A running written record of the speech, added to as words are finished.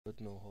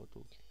don't know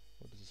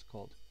what this is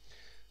called.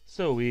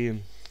 So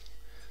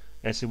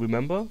as you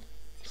remember,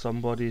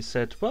 somebody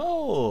said,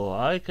 "Well,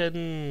 I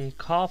can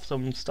carve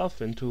some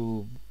stuff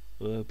into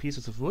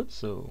pieces of wood."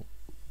 So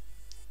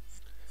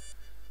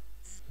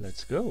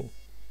let's go.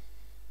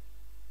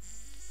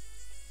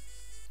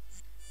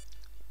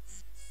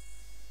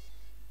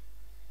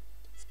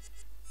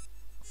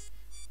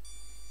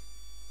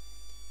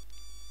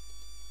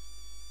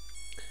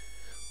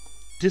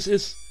 This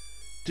is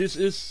this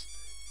is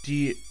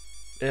the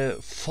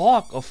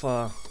fork of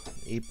a.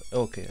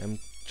 Okay, I'm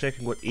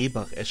checking what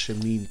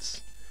Eberesche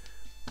means.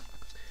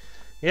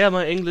 Yeah,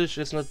 my English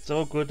is not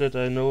so good that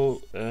I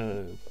know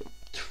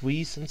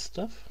trees and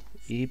stuff.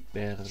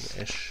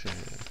 Eberesche.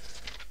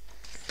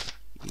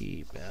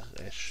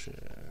 Eberesche.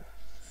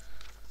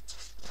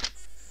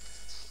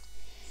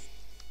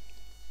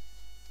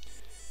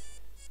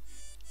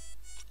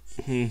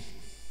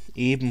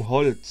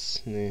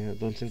 Ebenholz. Nee, I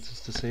don't think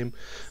it's the same.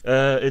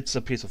 It's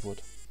a piece of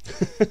wood.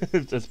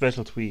 It's a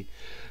special tree.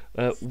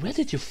 Where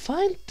did you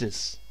find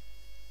this?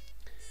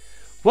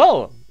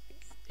 Well,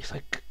 if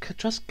I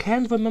just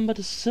can't remember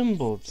the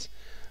symbols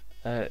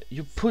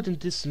you put in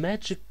this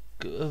magic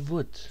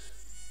wood.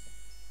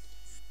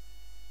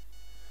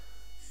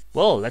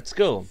 Well, let's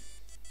go.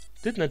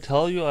 Didn't I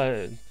tell you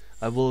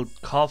I will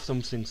carve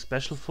something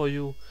special for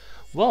you?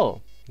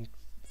 Well,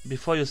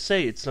 before you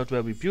say it's not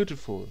very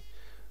beautiful,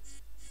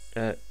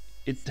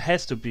 it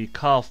has to be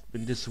carved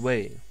in this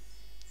way.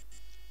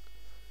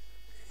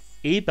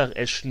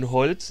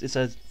 Ebereschenholz is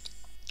a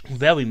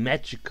very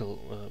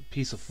magical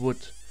piece of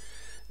wood.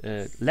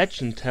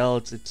 Legend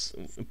tells it's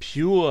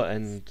pure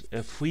and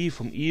free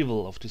from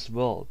evil of this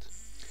world.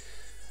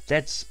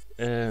 That's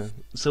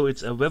so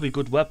it's a very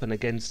good weapon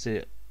against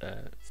the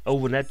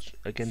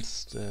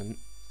against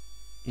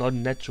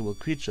non-natural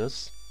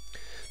creatures.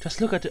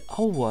 Just look at the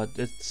aura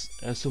that's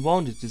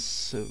surrounded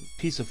this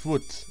piece of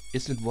wood.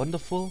 Isn't it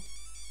wonderful?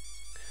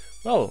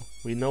 Well,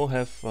 we now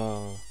have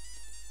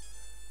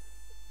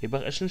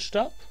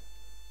Ebereschenstab,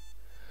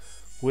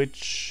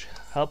 which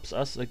helps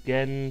us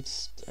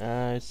against,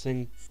 I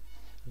think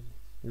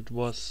it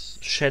was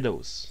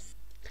shadows.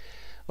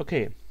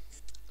 Okay,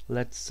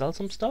 let's sell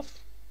some stuff.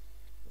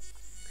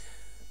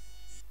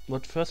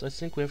 But first I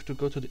think we have to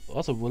go to the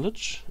other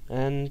village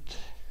and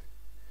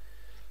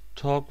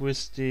talk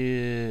with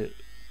the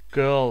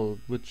girl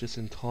which is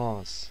in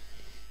trance.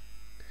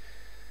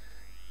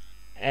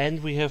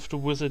 And we have to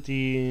visit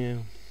the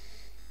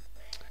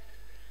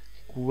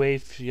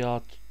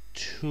graveyard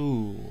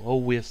too. Oh,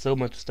 we have so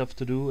much stuff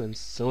to do and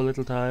so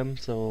little time,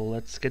 so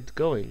let's get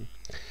going.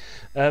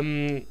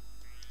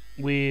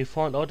 We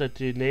found out that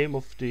the name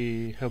of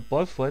her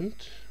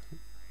boyfriend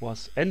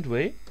was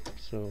Andre,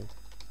 so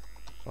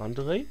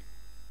Andre.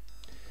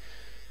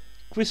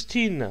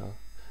 Christina,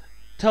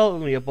 tell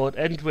me about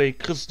Andre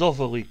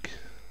Christopherik.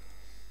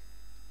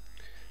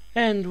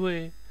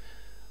 Andre,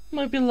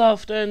 my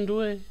beloved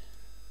Andre.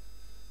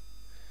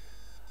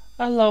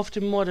 I loved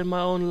him more than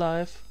my own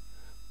life.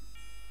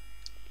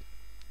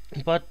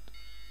 But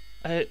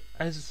I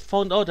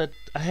found out that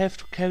I have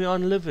to carry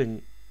on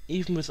living,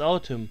 even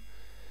without him.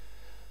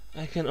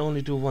 I can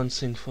only do one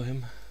thing for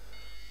him.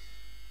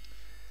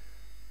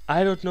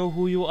 I don't know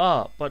who you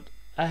are, but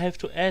I have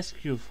to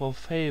ask you for a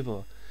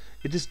favor.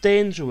 It is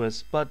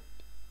dangerous, but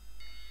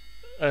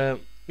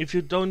if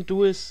you don't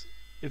do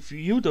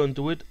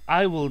it,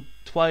 I will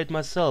try it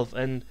myself,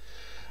 and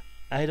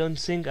I don't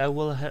think I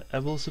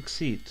will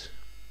succeed.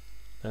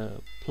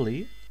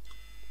 Please?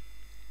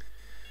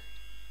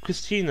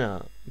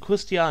 Christiana,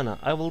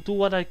 I will do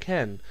what I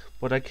can,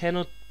 but I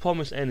cannot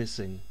promise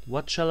anything.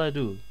 What shall I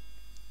do?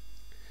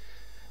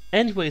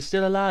 Andre is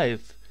still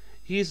alive.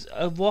 He is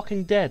a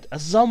walking dead, a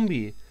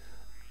zombie.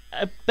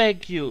 I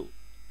beg you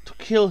to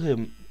kill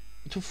him,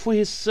 to free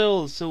his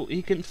soul so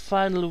he can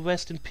finally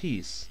rest in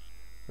peace.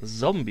 A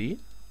zombie?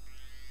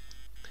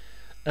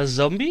 A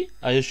zombie?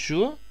 Are you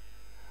sure?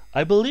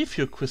 I believe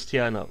you,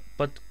 Christiana,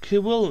 but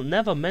Kirill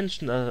never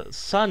mentioned a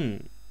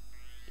son.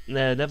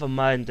 Never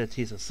mind that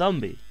he's a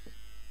zombie.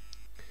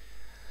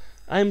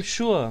 I'm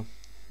sure.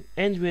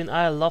 Andre and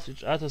I loved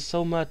each other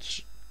so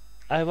much.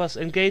 I was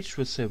engaged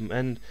with him,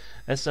 and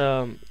as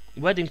a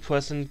wedding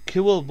present,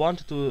 Kirill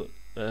wanted to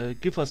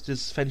give us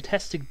this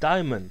fantastic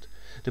diamond,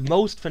 the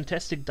most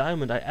fantastic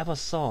diamond I ever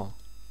saw.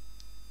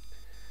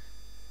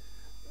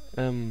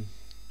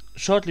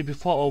 Shortly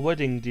before our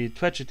wedding, the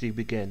tragedy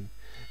began.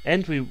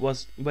 Andre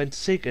went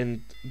sick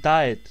and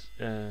died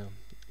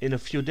in a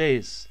few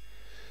days.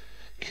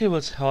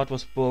 Kirill's heart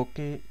was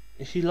broken.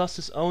 He lost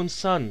his own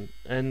son,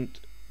 and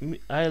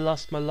I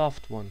lost my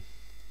loved one.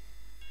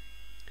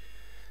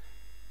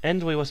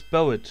 Andre was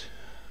buried,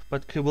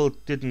 but Kirill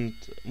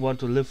didn't want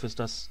to live with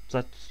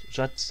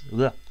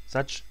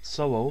such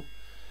sorrow.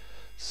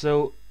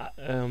 So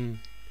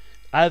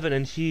Ivan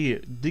and he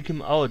dig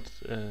him out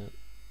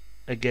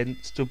again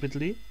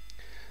stupidly,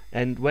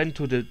 and went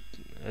to the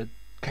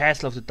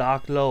castle of the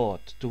Dark Lord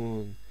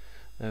to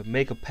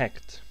make a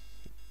pact.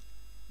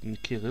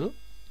 Kirill?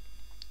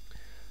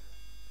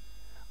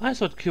 I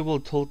thought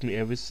Kirill told me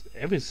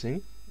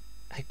everything.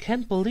 I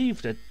can't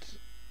believe that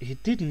he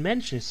didn't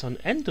mention his son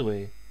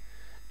Andre,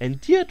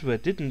 and Deirdre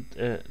didn't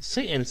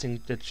say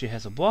anything that she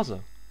has a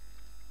brother.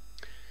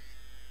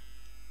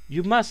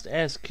 You must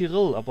ask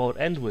Kirill about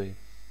Andre.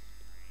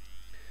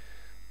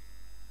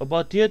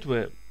 About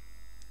Deirdre,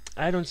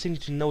 I don't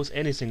think she knows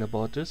anything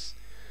about this.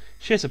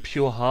 She has a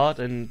pure heart,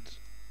 and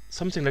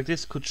something like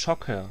this could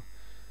shock her.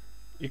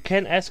 You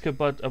can ask her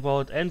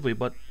about Andre,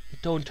 but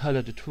don't tell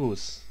her the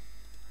truth.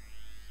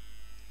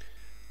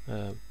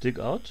 Dig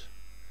out?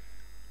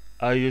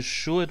 Are you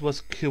sure it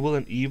was Kirill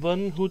and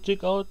Ivan who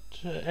dig out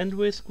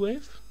Andre's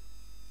grave?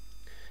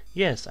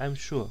 Yes, I'm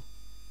sure.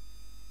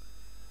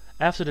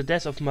 After the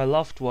death of my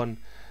loved one,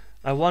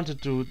 I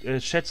wanted to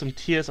shed some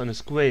tears on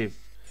his grave,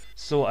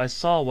 so I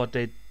saw what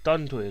they'd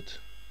done to it.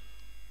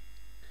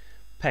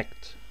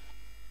 Pact.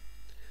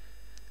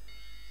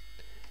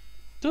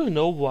 Do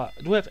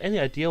you have any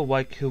idea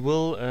why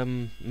Kirill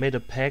made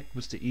a pact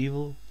with the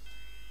evil?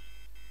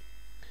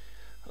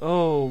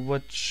 Oh,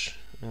 what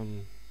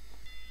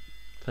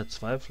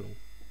Verzweiflung.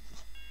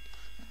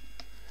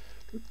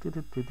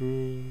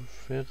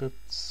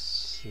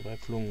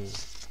 Verzweiflung.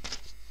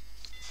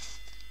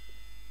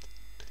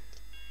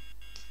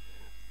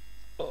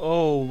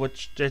 Oh,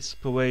 what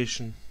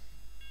desperation.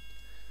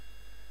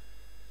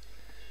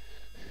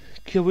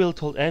 Kirill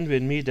told Andre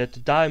and me that the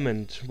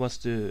diamond was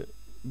the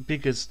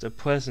biggest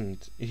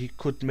present he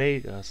could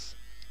make us.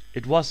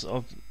 It was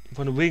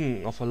from the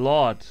wing of a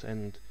lord,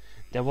 and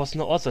there was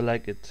no other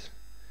like it.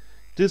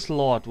 This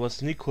lord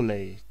was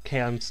Nikolai,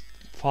 Cairn's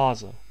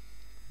father,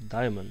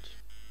 Diamond.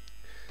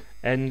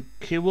 And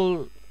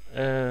Kirill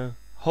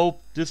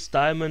hoped this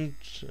diamond,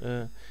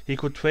 he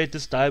could trade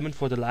this diamond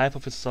for the life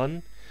of his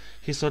son.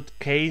 He thought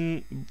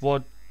Cain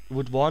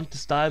would want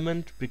this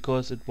diamond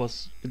because it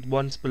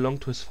once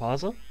belonged to his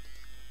father.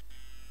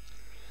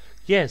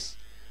 Yes,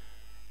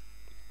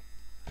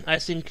 I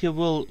think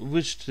Kirill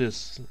wished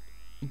this,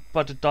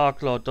 but the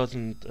Dark Lord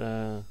doesn't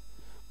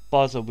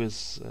bother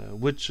with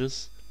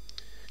witches.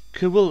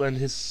 Kirill and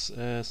his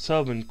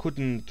servant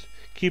couldn't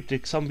keep the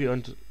zombie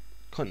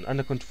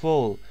under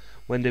control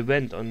when they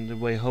went on the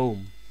way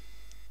home.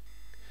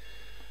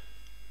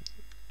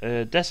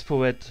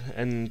 Desperate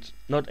and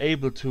not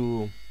able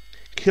to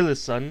kill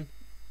his son,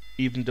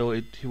 even though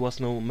he was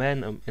no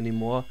man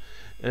anymore,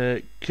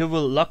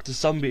 Kirill locked the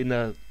zombie in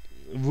a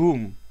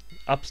room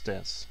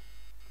upstairs.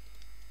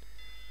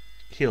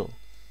 Kill.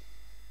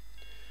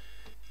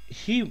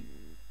 He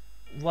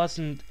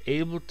wasn't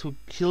able to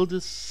kill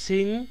this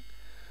thing,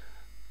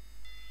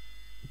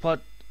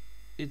 but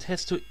it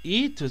has to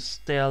eat to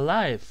stay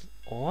alive,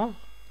 or?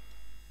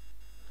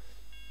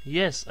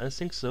 Yes, I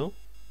think so.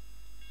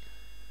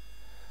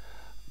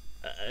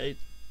 I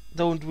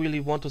don't really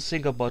want to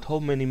think about how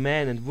many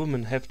men and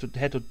women had to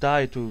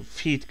die to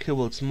feed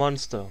Kirill's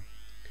monster.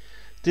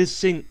 This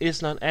thing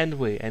is not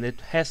Andre, and it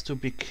has to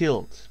be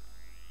killed.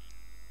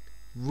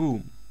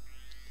 Room.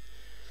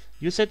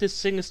 You said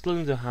this thing is still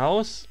in the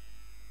house?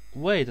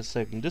 Wait a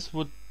second, this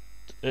would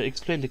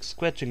explain the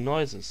scratching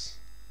noises.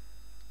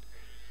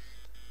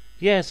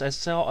 Yes, I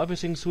saw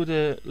everything through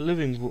the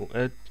living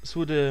room,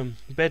 through the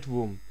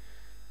bedroom.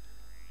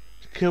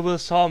 Kirill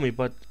saw me,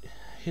 but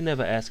he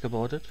never asked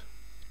about it.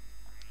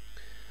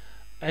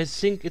 I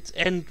think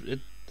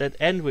that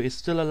Andre is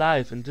still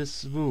alive in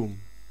this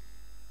room.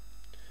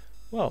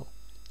 Well,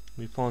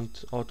 we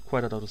found out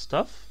quite a lot of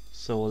stuff,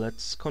 so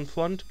let's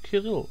confront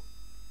Kirill.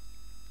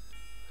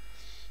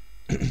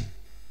 The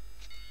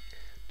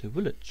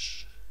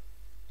village.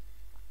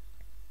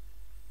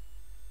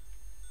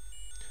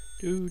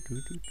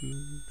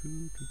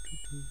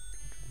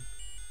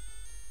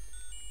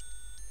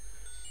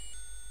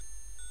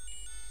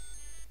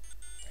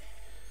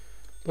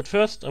 But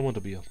first, I want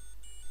a beer.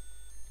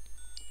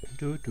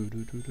 So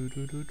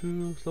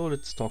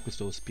let's talk with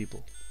those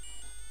people.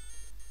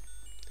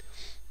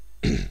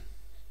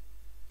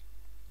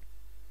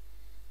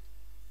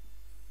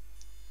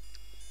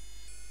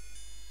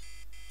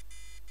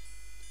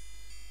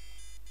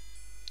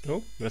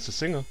 Oh, there's a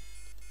singer.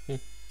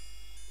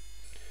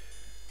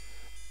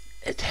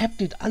 It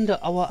happened under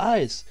our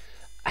eyes.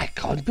 I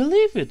can't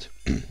believe it.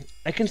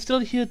 I can still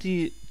hear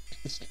the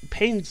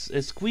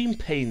scream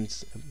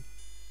pains.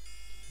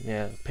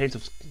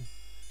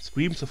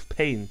 Screams of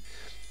pain.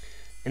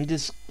 And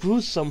this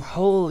gruesome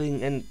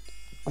howling and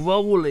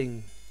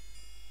growling.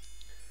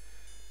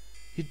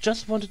 He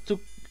just wanted to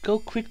go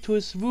quick to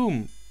his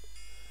room.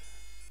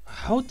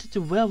 How did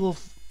the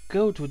werewolf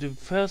go to the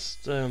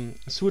first,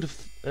 through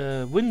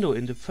the window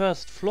in the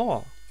first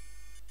floor?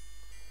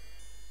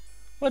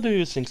 What do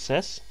you think,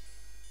 Seth?